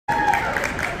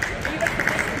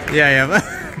Yeah, yeah.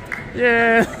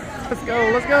 Yeah. Let's go,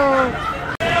 let's go.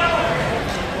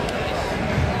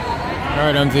 All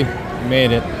right, Umsy,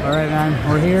 made it. All right, man,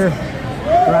 we're here.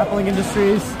 Grappling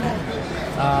Industries.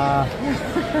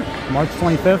 March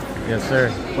 25th. Yes, sir.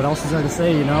 What else is there to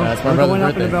say, you know? That's my we're brother's going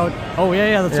up in birthday. about... Oh,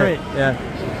 yeah, that's right. Yeah.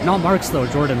 Not Mark's, though.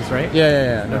 Jordan's, right?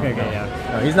 Yeah. No, okay, no. yeah.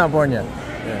 No, he's not born yet.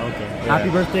 Yeah. Okay. Yeah. Happy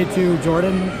birthday to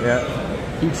Jordan. Yeah.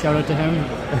 Huge shout out to him.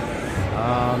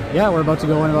 Yeah, we're about to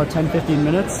go in about 10-15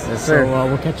 minutes. Yes, sir. So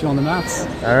we'll catch you on the mats.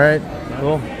 All right. Yeah.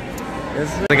 Cool. Yes,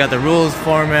 sir. They got the rules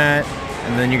format,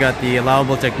 and then you got the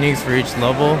allowable techniques for each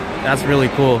level. That's really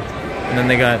cool. And then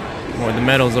they got more the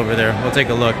medals over there. We'll take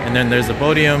a look. And then there's the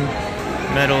podium,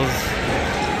 medals.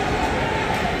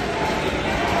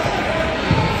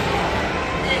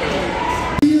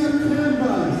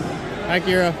 Hi,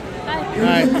 Kira.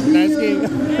 Hi. Nice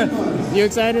game. You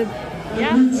excited?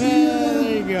 Yeah. Yeah,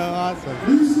 there you go. Awesome.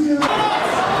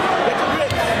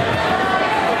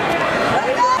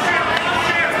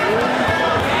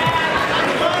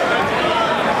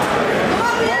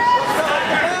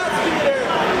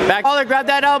 Back. Caller, grab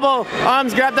that elbow.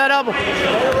 Arms, grab that elbow.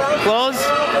 Close.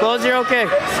 Close, you're okay.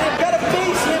 Gotta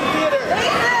face him, Peter.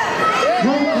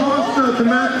 Monster to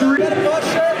mat 3. Got a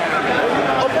posture.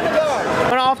 Open the guard. I'm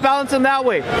gonna off balance him that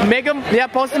way. Make him, yeah,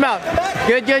 post him out.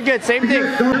 Good. Same thing.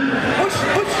 Push.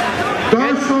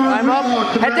 Good. I'm up.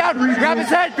 Head down. Grab his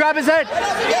head.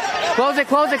 Close it.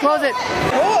 Hold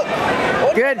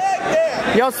Good.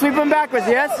 there. Yo, sweep him backwards,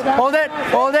 yes? Hold it.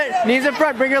 Knees in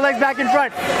front. Bring your legs back in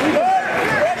front.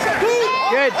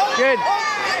 Good. Good.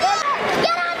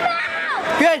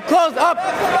 Close. Up.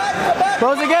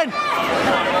 Close again.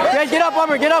 Good. Get up,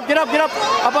 Ummer. Get up.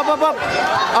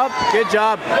 Up. Good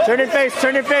job. Turn your face.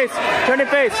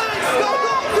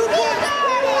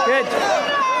 Good.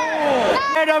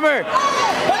 Good, Ummer.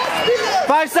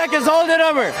 5 seconds. Hold it,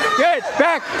 Ummer. Good.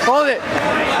 Back. Hold it.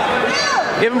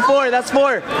 Give him 4. That's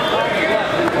 4.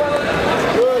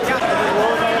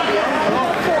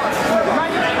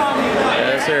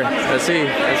 Yes, sir. Let's see.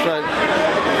 That's fun.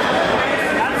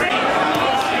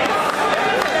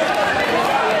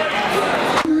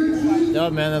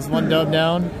 Dub, man. That's 1 dub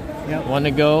down. Yep. 1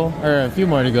 to go, or a few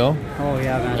more to go. Oh,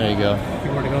 yeah, man. There you go. A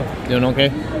few more to go. Doing okay?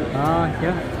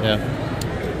 Yeah. Yeah.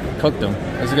 Cooked them.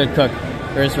 That's a good cook.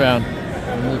 First round.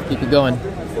 Let's keep it going.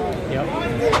 Yep.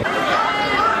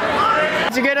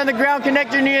 Once you get on the ground,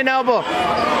 connect your knee and elbow.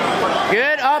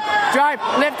 Good. Up. Drive.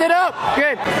 Lift it up.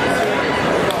 Good.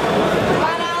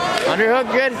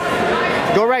 Underhook. Good.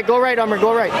 Go right, Ummer.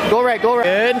 Go right.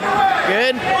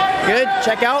 Good.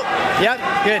 Check out. Yep.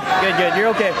 Good. You're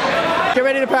okay. Get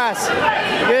ready to pass.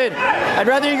 Good. I'd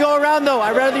rather you go around, though.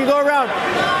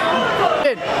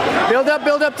 Good.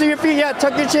 Build up to your feet. Yeah,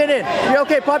 tuck your chin in. You're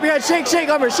okay. Pop your head. Shake,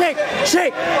 Ummer. Shake,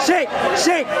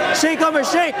 Ummer.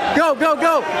 Shake. Go.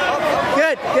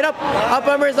 Good. Get up. Up,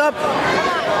 Ummer's up.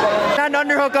 Hand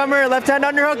underhook, Ummer. Left hand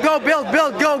underhook. Go. Build.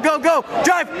 Go.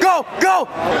 Drive. Go.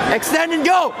 Extend and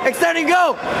go.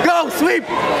 Go. Sweep.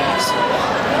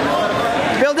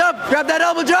 Build up. Grab that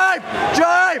elbow. Drive.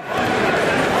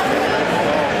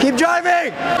 Keep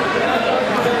driving.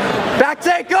 Back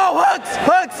take. Go. Hooks.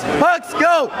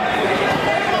 Go.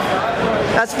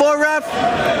 That's 4, ref.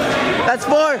 That's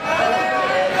 4.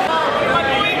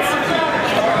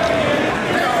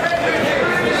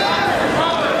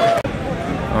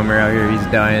 Ummer out here, he's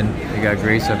dying. We got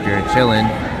Grace up here chilling.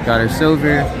 Got her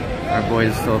silver. Our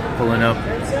boys still pulling up.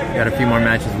 Got a few more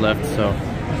matches left, so.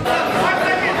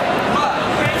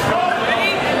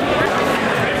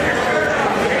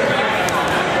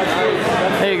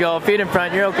 There you go, feet in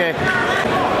front, you're okay.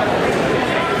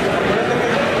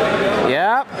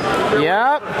 Yep. Keep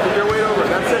your weight over,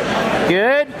 that's it.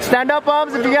 Good. Stand up,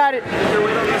 arms if you got it.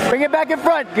 Bring it back in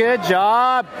front. Good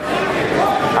job.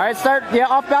 All right, start. Yeah,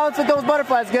 off balance with those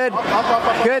butterflies. Good.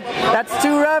 Up. Good. That's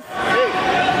 2, ref. Hey,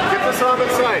 get this arm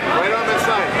inside. Right arm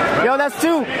inside. Right. Yo, that's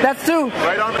 2.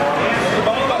 Right arm.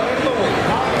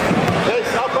 Hey,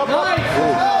 up.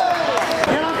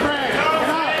 Get up, Frank.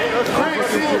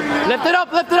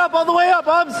 Lift it up all the way up,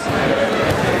 arms.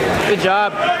 Good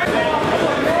job.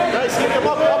 Nice, kick him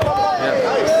up.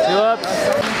 Nice. 2 ups.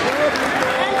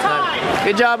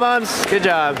 Good job, arms. Good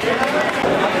job.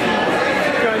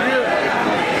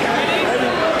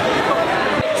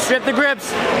 Strip the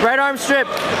grips. Right arm strip.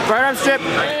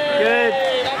 Good.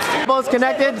 Elbows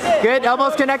connected. Good.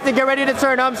 Elbows connected. Get ready to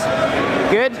turn, arms.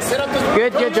 Good.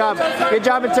 Good job. Good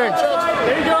job and turn.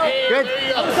 Good.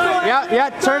 Yeah.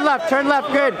 Turn left.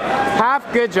 Good.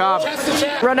 Half. Good job.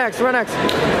 Run next. All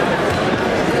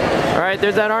right,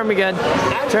 there's that arm again.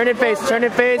 Turn it face, turn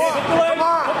it face.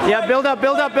 Yeah, build up,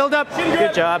 build up, build up.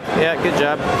 Good job. Yeah, good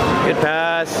job. Good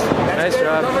pass. Nice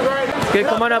job. Good,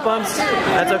 come on up, Ums.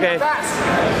 That's okay.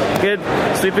 Good.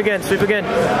 Sweep again, sweep again.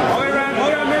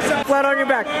 Flat on your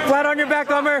back. Flat on your back,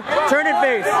 Ummer. Turn it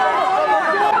face.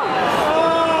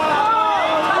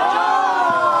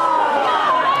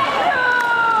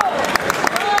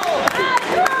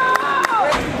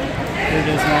 Here it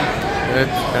is, man. Good.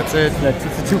 That's it.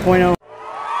 It's a 2.0.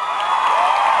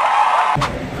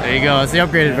 There you go. It's the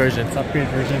upgraded version. It's upgraded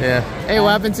version. Yeah. Hey,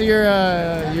 what happened to your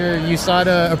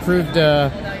USADA approved?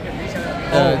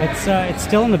 It's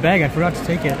still in the bag. I forgot to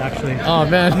take it actually. Oh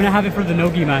man. I'm gonna have it for the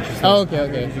no-gi matches. Oh,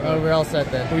 okay. Oh, we're all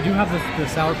set then. We do have the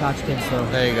Sour Patch Kids, so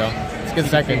There you go. It's a good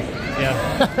second. yeah.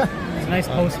 It's a nice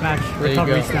post-match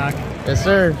recovery snack. Yes,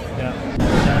 sir. Yeah.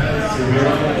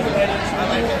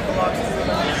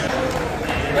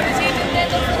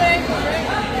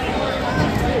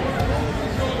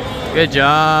 Good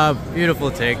job.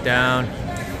 Beautiful takedown.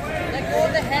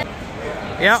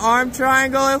 Yeah, arm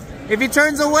triangle. If he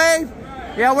turns away,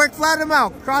 yeah, work flat him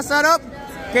out. Cross that up.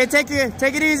 Okay, take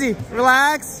it easy.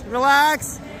 Relax,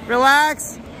 relax,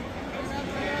 relax.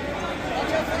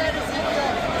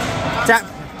 Tap.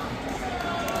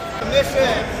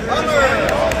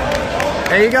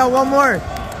 There you go, one more.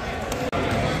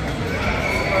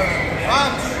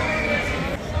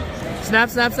 Snap,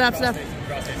 snap, snap, snap.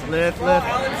 Lift, lift.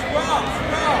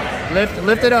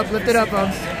 Lift it up,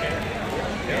 Ums.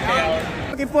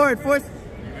 Looking forward, force.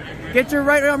 Get your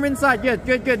right arm inside. Good,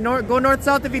 good, good. Go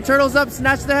north-south. If he turtles up,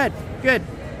 snatch the head. Good.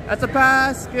 That's a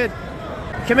pass. Good.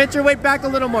 Commit your weight back a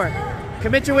little more.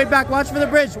 Commit your weight back. Watch for the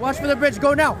bridge. Watch for the bridge.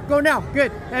 Go now. Go now.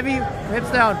 Good. Heavy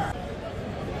hips down.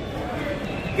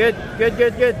 Good, good,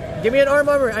 good, good. Give me an arm,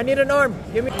 Ummer. I need an arm.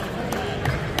 Give me.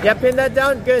 Yeah, pin that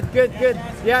down. Good, good, good.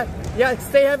 Yeah, yeah.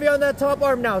 Stay heavy on that top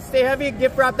arm now. Stay heavy.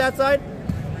 Gift wrap that side.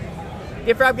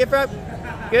 Gift wrap, gift wrap.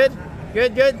 Good,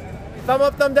 good, good. Thumb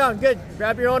up, thumb down. Good.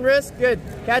 Grab your own wrist. Good.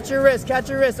 Catch your wrist. Catch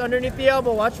your wrist underneath the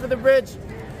elbow. Watch for the bridge.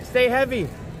 Stay heavy.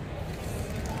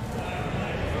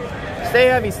 Stay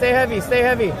heavy. Stay heavy. Stay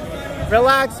heavy.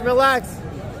 Relax. Relax.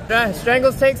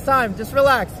 Strangles takes time. Just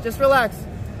relax. Just relax.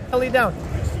 Belly down.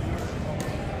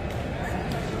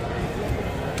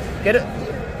 Get it.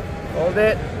 Hold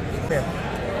it. Here.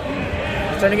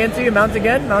 Turning into you. Mount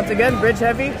again. Mount again. Bridge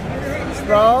heavy.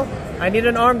 Sprawl. I need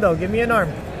an arm though. Give me an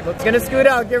arm. It's gonna scoot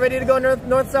out. Get ready to go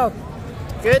north-south.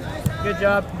 Good. Good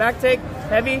job. Back take.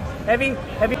 Heavy, heavy,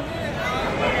 heavy.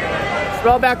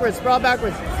 Sprawl backwards. Sprawl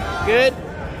backwards. Good.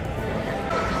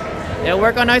 Yeah,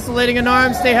 work on isolating an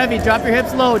arm. Stay heavy. Drop your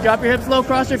hips low. Drop your hips low.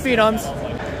 Cross your feet, Ums.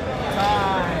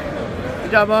 Good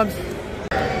job, Ums.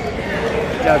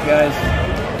 Good job, guys.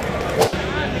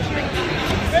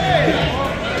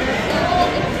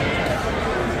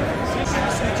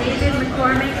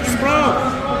 Sprawl.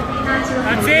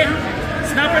 That's it.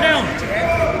 Snap her down.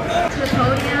 To the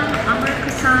podium, Ummer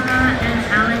Kasana and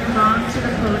Alan Long to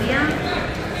the podium.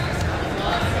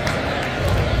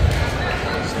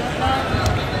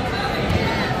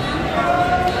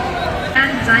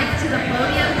 And Dyke to the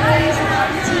podium, please.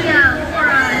 Tia,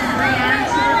 Laura, and Brianne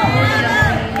to the podium,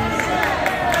 please.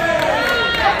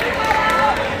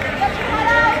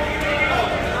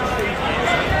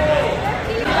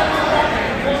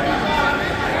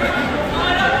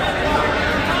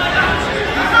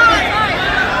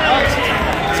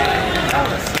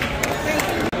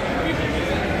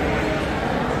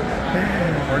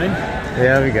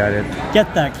 Yeah, we got it.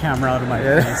 Get that camera out of my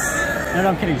face. No,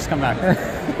 I'm kidding. Just come back.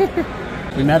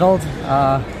 We medaled.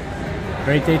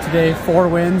 Great day today. 4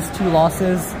 wins, 2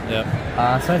 losses. Yep.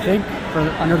 So I think for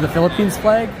under the Philippines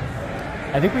flag,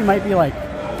 I think we might be like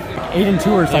 8-2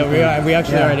 or something. Yeah, we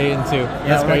actually are at 8-2.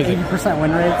 That's crazy. 80%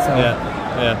 win rate. So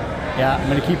yeah. I'm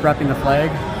gonna keep repping the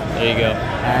flag. There you go.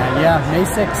 And yeah, May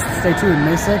 6th. Stay tuned.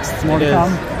 May 6th. More to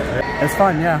come. It's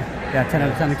fun. Yeah. 10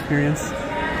 out of 10 experience.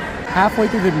 Halfway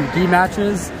through the gi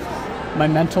matches, my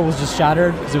mental was just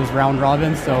shattered because it was round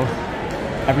robin, so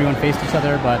everyone faced each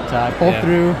other, but I pulled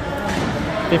through.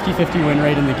 50-50 win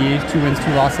rate in the gi, 2 wins,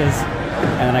 2 losses,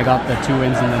 and then I got the 2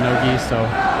 wins in the no gi, so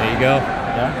there you go.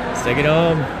 Yeah. Let's take it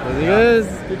home. There it is.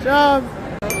 Good job.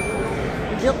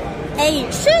 Hey,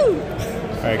 shoot!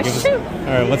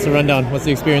 Alright, what's the rundown? What's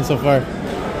the experience so far?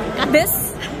 Got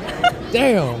this.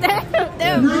 Damn!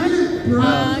 Damn.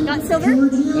 Got silver.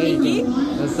 Gi.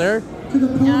 Yes, sir.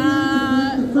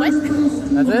 What?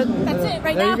 That's it? That's it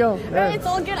right there now. You go. Yeah. It's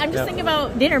all good. I'm just thinking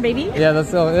about dinner, baby. Yeah,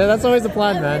 that's always the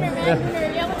plan, man. Dinner,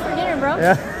 man. Yeah, what's for dinner, bro?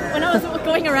 Yeah. When I was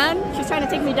going around, she was trying to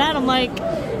take me down. I'm like,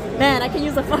 man, I can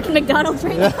use a fucking McDonald's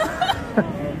right now.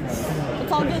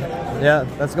 It's all good. Yeah,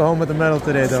 let's go home with the medal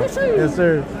today, though. Yes,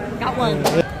 sir. Got one.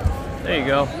 There you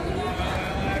go.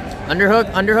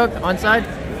 Underhook, underhook, onside.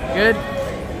 Good.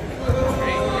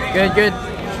 Good, good.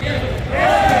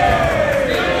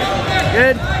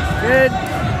 Good, good.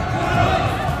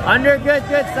 Under, good,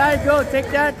 good. Side, go. Take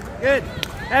that. Good.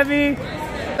 Heavy.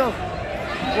 Go.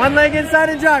 One leg inside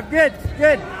and drop. Good,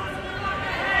 good.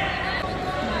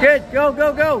 Good. Go,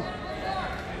 go, go.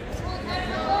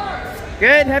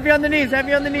 Good. Heavy on the knees.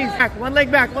 Heavy on the knees. Back. One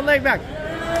leg back. One leg back.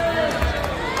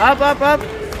 Up, up, up.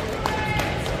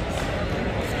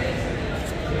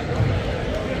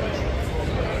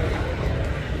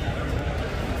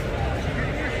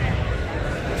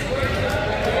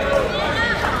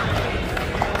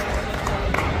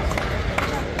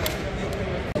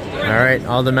 All right,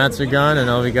 all the mats are gone, and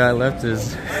all we got left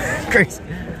is Gracie.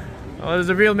 Oh, this is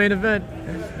a real main event.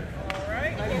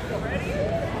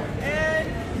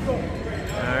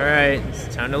 All right,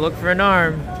 it's time to look for an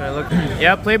arm. Try to look.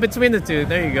 Yeah, play between the two.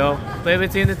 There you go. Play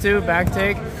between the two. Back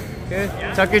take. Good.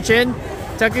 Tuck your chin.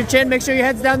 Tuck your chin. Make sure your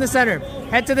head's down the center.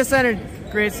 Head to the center,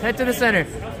 Grace. Head to the center.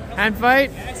 Hand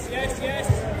fight. Yes, yes, yes.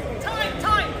 Time,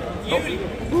 time.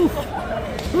 Oh.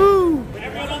 Woo.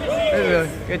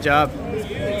 Good job.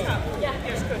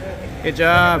 Good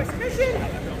job.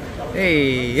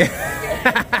 Hey.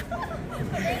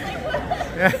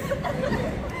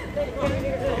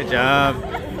 Good job.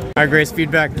 All right, Grace,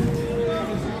 feedback.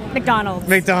 McDonald's.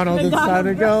 McDonald's, it's time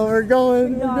to go. We're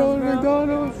going. We're going to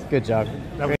McDonald's. Good job.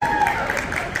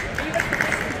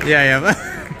 Yeah, yeah.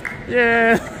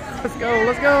 Yeah. Let's go.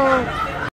 Let's go.